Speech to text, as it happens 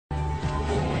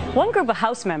One group of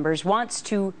House members wants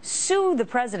to sue the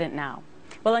president now.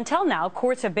 Well, until now,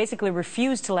 courts have basically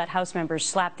refused to let House members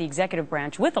slap the executive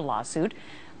branch with a lawsuit.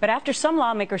 But after some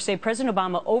lawmakers say President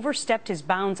Obama overstepped his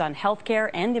bounds on health care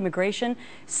and immigration,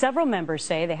 several members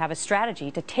say they have a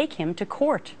strategy to take him to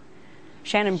court.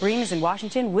 Shannon Bream is in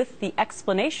Washington with the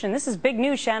explanation. This is big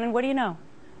news, Shannon. What do you know?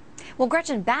 Well,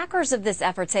 Gretchen, backers of this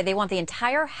effort say they want the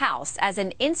entire House as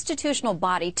an institutional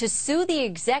body to sue the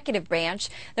executive branch.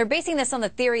 They're basing this on the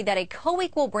theory that a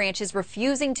co-equal branch is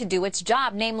refusing to do its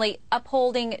job, namely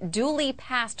upholding duly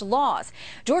passed laws.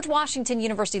 George Washington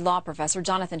University law professor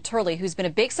Jonathan Turley, who's been a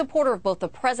big supporter of both the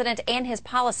president and his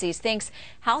policies, thinks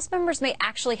House members may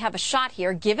actually have a shot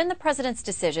here, given the president's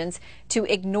decisions to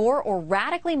ignore or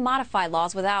radically modify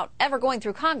laws without ever going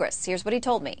through Congress. Here's what he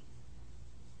told me.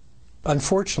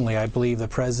 Unfortunately, I believe the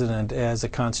president, as a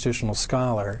constitutional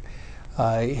scholar,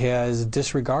 has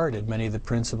disregarded many of the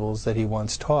principles that he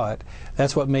once taught.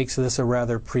 That's what makes this a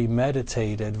rather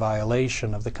premeditated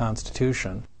violation of the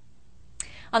Constitution.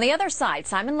 On the other side,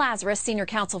 Simon Lazarus, senior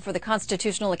counsel for the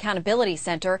Constitutional Accountability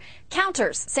Center,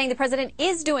 counters, saying the president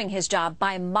is doing his job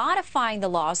by modifying the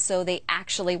laws so they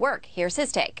actually work. Here's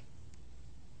his take.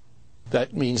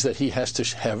 That means that he has to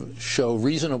show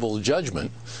reasonable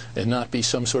judgment and not be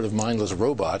some sort of mindless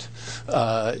robot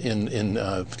in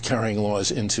carrying laws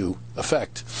into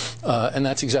effect. And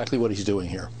that's exactly what he's doing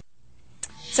here.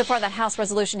 So far, that House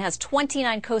resolution has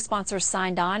 29 co-sponsors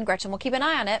signed on. Gretchen, we'll keep an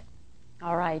eye on it.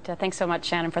 All right. Thanks so much,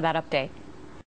 Shannon, for that update.